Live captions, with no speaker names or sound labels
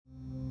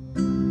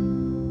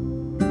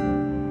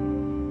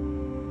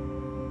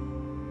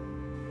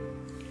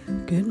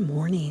Good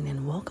morning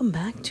and welcome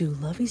back to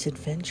Lovey's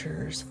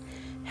Adventures.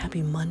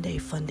 Happy Monday,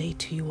 fun day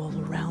to you all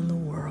around the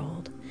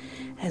world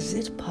as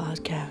this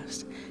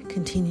podcast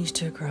continues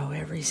to grow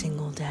every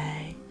single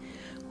day.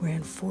 We're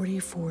in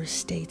 44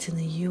 states in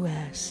the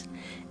U.S.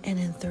 and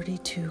in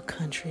 32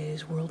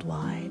 countries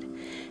worldwide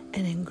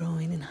and in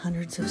growing in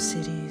hundreds of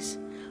cities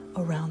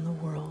around the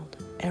world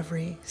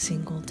every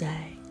single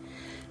day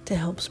to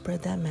help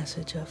spread that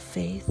message of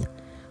faith,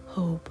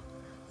 hope,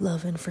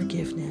 love, and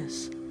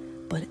forgiveness,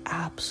 but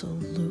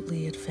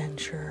absolutely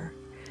adventure.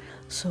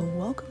 So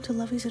welcome to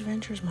Lovey's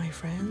Adventures, my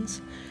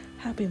friends.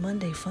 Happy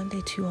Monday, fun day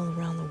to you all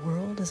around the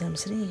world as I'm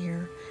sitting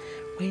here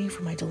waiting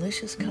for my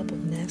delicious cup of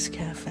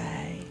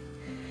Nescafe.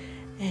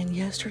 And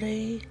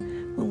yesterday,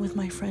 went with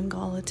my friend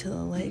Gala to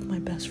the lake, my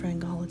best friend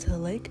Gala to the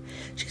lake.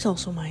 She's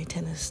also my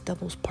tennis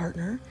doubles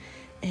partner.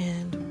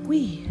 And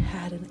we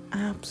had an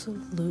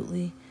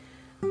absolutely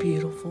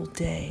beautiful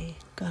day.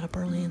 Got up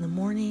early in the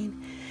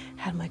morning,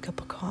 had my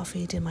cup of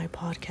coffee, did my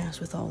podcast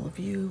with all of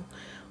you,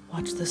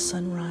 watched the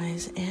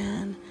sunrise,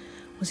 and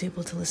was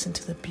able to listen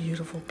to the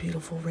beautiful,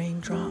 beautiful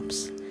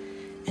raindrops.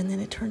 And then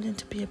it turned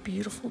into be a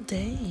beautiful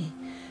day.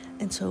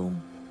 And so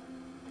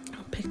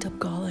I picked up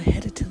Gala,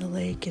 headed to the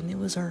lake, and it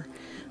was our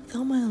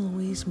Thelma and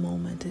Louise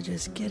moment to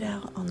just get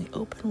out on the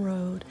open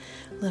road,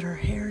 let our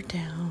hair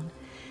down,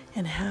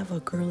 and have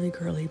a girly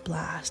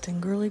blast and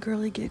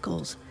girly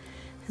giggles.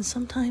 And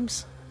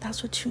sometimes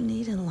that's what you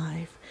need in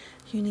life.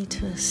 You need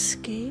to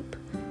escape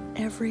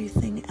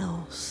everything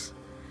else.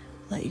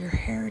 Let your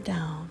hair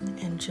down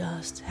and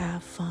just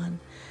have fun,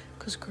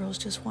 because girls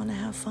just want to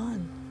have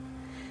fun.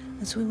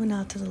 And so we went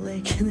out to the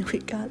lake and then we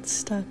got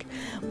stuck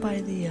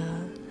by the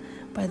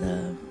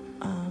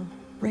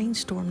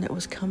rainstorm that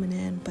was coming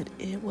in, but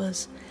it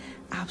was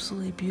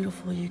absolutely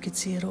beautiful. You could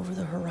see it over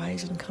the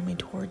horizon coming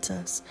towards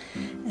us.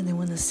 And then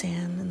when the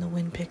sand and the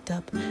wind picked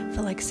up, it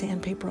felt like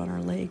sandpaper on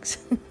our legs.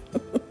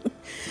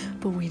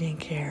 But we didn't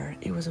care.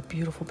 It was a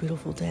beautiful,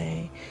 beautiful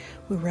day.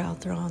 We were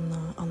out there on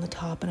the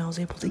top, and I was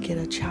able to get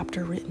a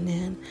chapter written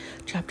in,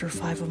 chapter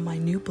 5 of my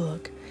new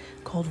book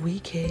called We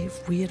Cave,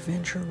 We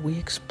Adventure, We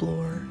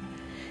Explore.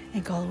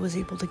 And Gala was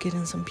able to get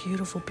in some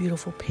beautiful,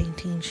 beautiful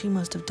paintings. She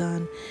must have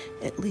done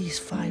at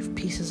least 5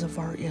 pieces of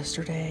art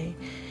yesterday.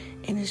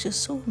 And it's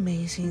just so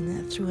amazing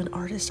that through an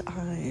artist's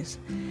eyes,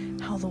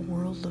 how the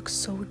world looks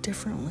so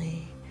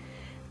differently.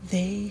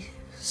 They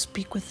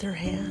speak with their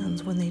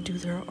hands when they do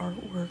their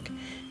artwork,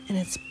 and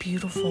it's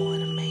beautiful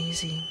and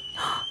amazing.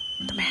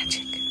 The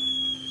magic.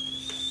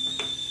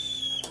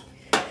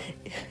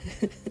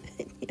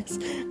 Yes,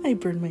 I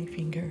burned my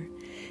finger.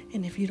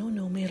 And if you don't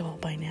know me at all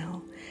by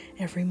now,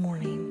 every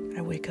morning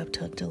I wake up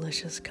to a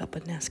delicious cup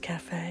of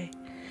Nescafe.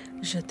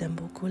 Je t'aime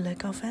beaucoup le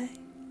café.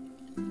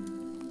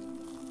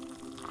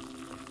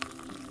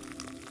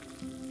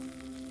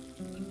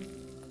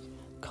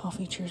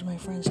 Coffee cheers, my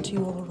friends, to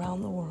you all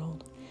around the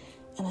world.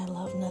 And I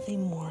love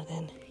nothing more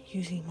than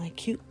using my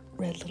cute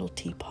red little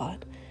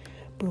teapot,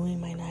 brewing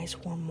my nice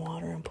warm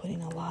water and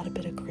putting a lot of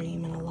bit of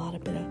cream and a lot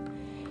of bit of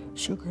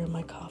sugar in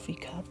my coffee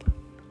cup.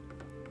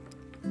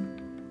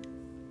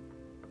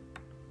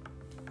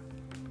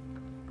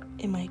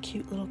 In my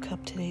cute little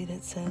cup today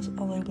that says,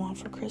 all I want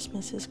for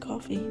Christmas is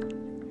coffee.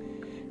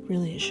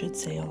 Really, it should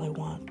say all I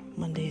want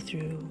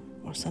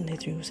Sunday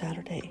through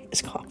Saturday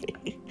is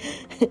coffee.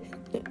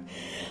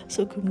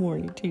 So good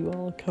morning to you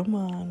all. Come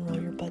on,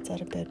 roll your butts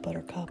out of bed,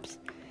 buttercups,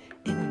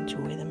 and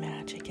enjoy the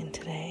magic in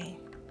today.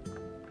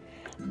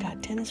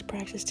 Got tennis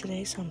practice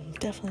today, so I'm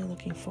definitely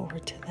looking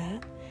forward to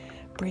that.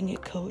 Bring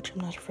it, coach.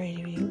 I'm not afraid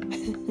of you.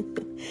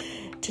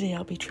 Today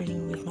I'll be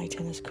training with my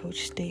tennis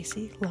coach,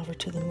 Stacy. Love her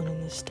to the moon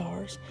and the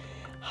stars.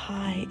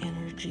 High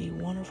energy,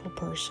 wonderful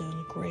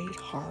person, great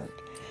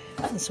heart.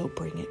 And so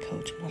bring it,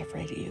 coach. I'm not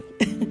afraid of you.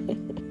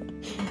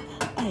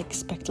 I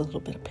expect a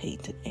little bit of pain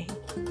today.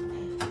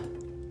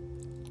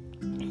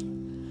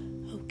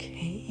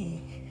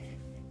 Okay.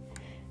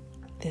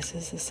 This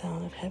is the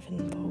sound of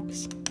heaven,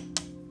 folks.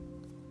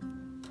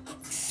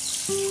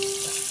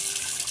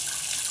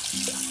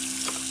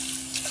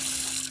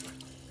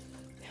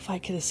 If I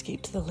could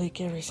escape to the lake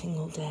every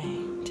single day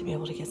to be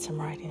able to get some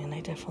writing, and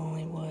I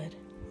definitely would.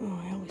 Oh,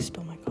 I always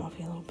spill my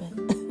coffee a little bit.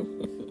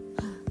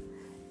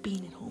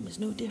 Being at home is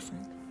no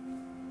different.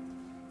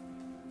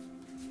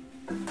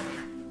 Not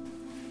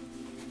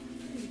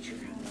sure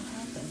how that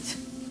happens.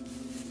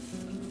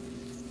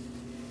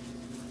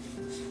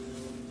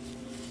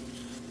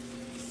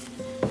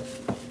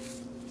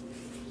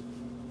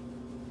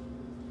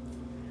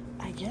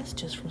 I guess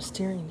just from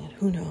staring at,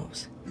 who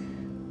knows.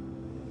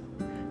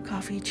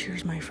 Coffee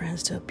cheers, my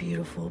friends, to a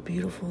beautiful,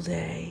 beautiful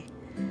day,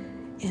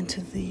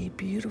 into the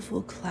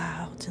beautiful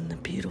clouds and the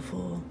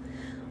beautiful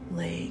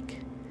lake.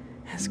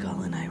 As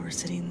Gala and I were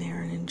sitting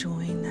there and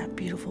enjoying that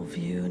beautiful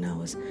view, and I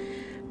was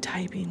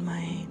typing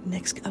my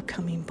next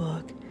upcoming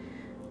book,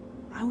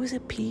 I was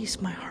at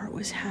peace. My heart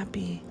was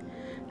happy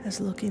as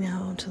looking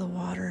out into the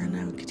water, and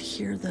I could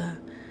hear the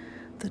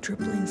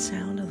dribbling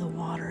sound of the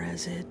water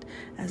as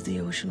the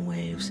ocean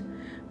waves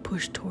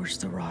pushed towards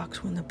the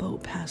rocks when the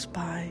boat passed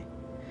by.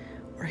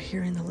 or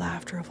hearing the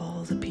laughter of all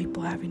of the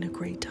people having a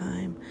great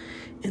time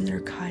in their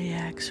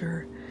kayaks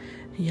or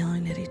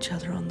yelling at each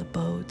other on the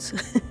boats.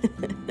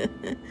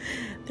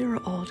 They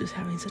were all just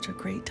having such a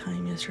great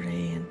time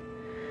yesterday, and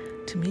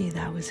to me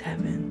that was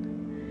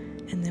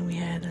heaven. And then we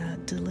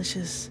had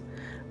delicious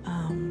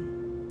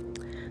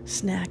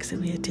snacks that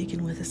we had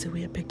taken with us that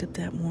we had picked up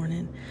that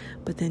morning.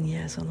 But then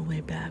yes, on the way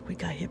back we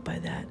got hit by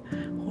that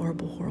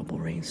horrible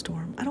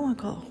rainstorm. I don't want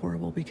to call it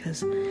horrible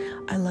because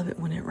I love it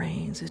when it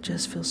rains. It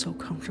just feels so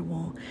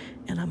comfortable,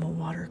 and I'm a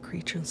water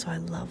creature, and so I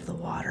love the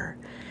water.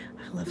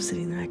 I love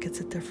sitting there. I could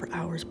sit there for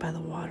hours by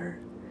the water.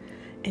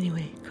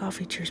 Anyway,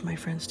 coffee cheers, my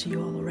friends, to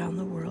you all around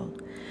the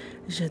world.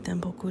 Je t'aime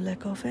beaucoup le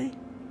café.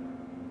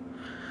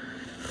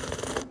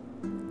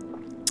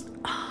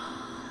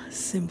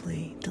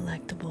 Simply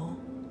delectable.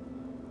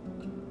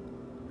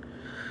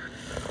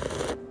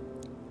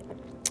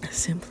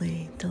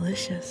 Simply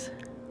delicious.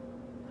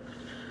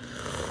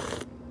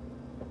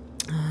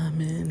 I'm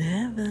in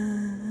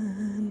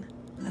heaven.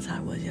 That's how I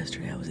was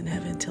yesterday. I was in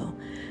heaven until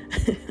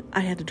I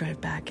had to drive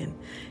back and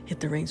hit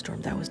the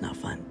rainstorm. That was not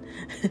fun.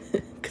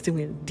 Because then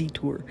we had a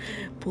detour.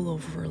 Pull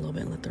over for a little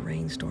bit and let the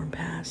rainstorm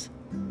pass.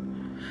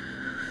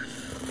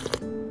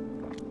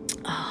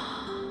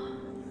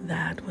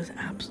 That was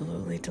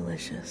absolutely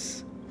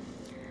delicious.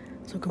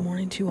 So good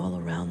morning to you all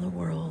around the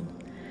world.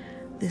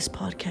 This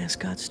podcast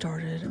got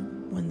started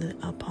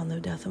upon the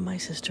death of my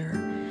sister,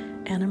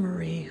 Anna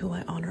Marie, who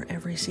I honor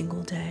every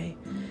single day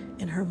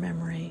in her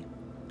memory.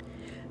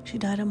 She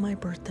died on my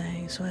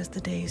birthday, so as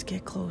the days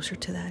get closer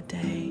to that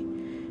day,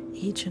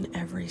 each and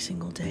every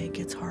single day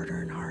gets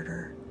harder and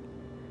harder.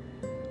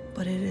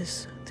 But it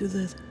is through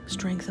the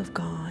strength of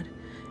God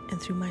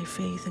and through my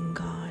faith in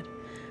God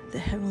that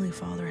Heavenly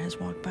Father has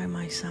walked by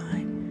my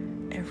side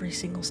every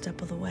single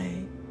step of the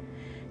way.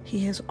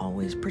 He has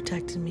always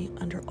protected me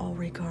under all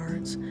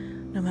regards,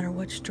 no matter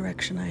which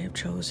direction I have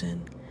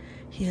chosen.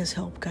 He has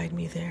helped guide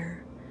me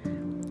there.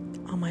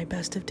 On my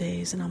best of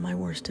days and on my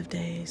worst of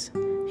days,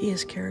 He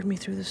has carried me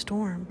through the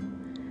storm.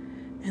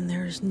 And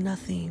there is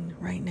nothing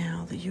right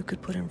now that you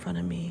could put in front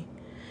of me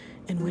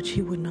in which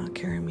He would not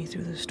carry me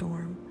through the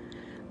storm.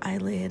 I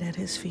lay it at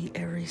His feet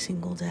every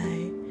single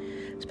day,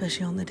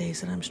 especially on the days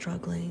that I'm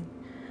struggling.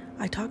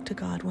 I talk to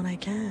God when I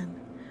can.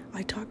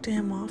 I talk to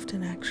Him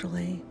often,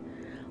 actually.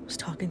 I was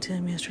talking to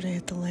Him yesterday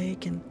at the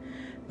lake and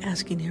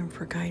asking Him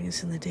for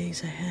guidance in the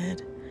days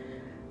ahead.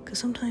 Because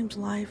sometimes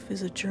life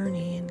is a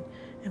journey,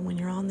 and when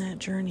you're on that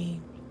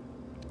journey,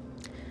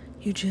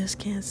 you just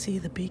can't see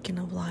the beacon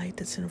of light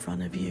that's in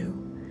front of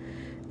you.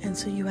 And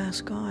so you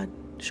ask God,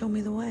 show me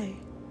the way.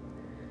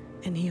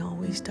 And He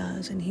always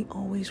does, and He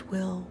always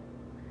will.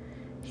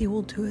 He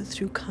will do it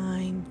through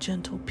kind,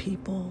 gentle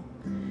people.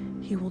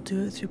 He will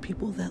do it through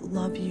people that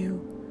love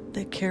you,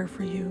 that care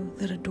for you,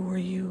 that adore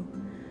you,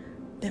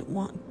 that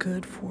want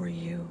good for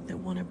you, that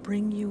want to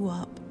bring you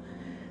up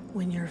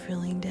when you're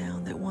feeling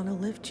down, that want to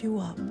lift you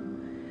up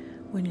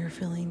when you're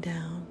feeling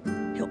down.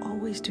 He'll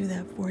always do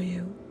that for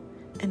you,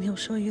 and He'll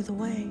show you the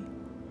way.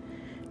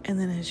 And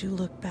then as you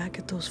look back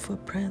at those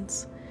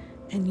footprints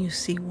and you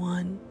see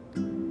one,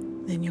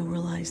 then you'll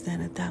realize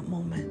then at that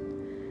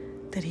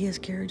moment that He has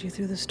carried you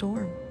through the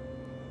storm.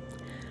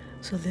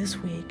 So this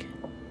week,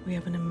 we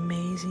have an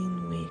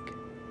amazing week.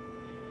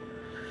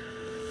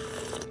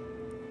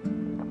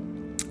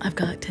 I've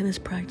got tennis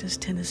practice,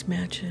 tennis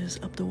matches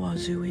up the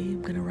wazoo.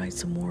 I'm going to write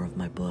some more of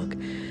my book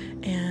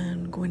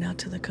and going out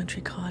to the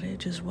country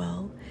cottage as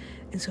well.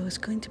 And so it's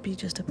going to be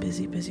just a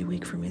busy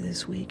week for me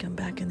this week. I'm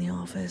back in the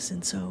office,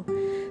 and so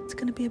it's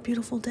going to be a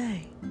beautiful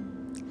day.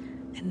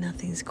 And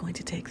nothing's going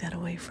to take that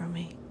away from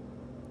me.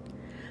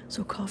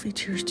 So coffee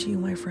cheers to you,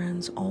 my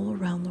friends, all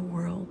around the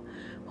world.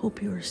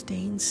 Hope you are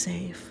staying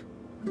safe.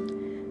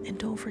 And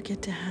don't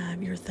forget to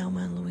have your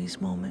Thelma and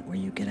Louise moment where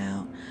you get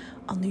out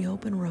on the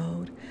open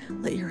road,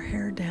 let your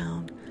hair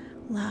down,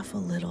 laugh a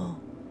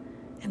little,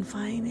 and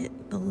find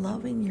the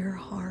love in your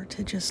heart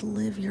to just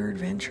live your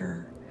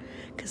adventure.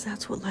 Because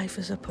that's what life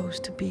is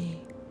supposed to be.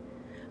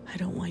 I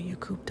don't want you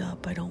cooped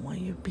up. I don't want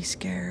you to be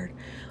scared.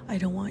 I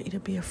don't want you to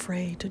be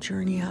afraid to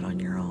journey out on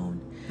your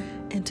own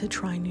and to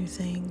try new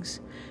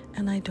things.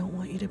 And I don't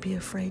want you to be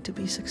afraid to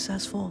be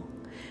successful.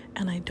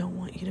 And I don't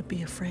want you to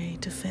be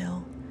afraid to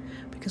fail.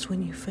 Because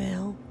when you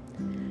fail,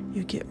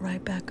 you get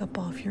right back up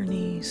off your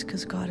knees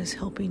because God is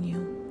helping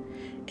you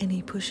and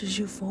He pushes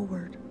you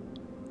forward.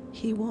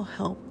 He will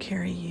help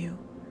carry you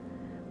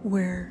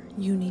where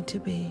you need to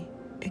be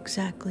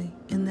exactly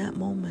in that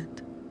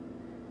moment.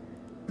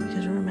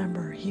 Because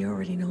remember, He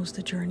already knows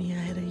the journey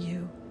ahead of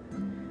you.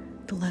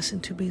 The lesson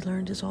to be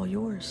learned is all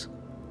yours.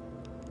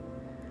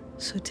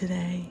 So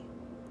today,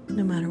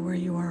 no matter where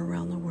you are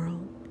around the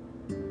world,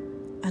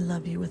 I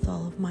love you with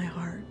all of my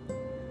heart.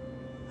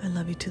 I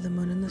love you to the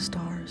moon and the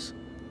stars,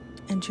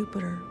 and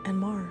Jupiter and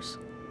Mars.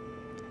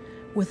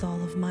 With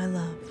all of my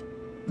love,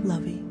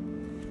 Lovey.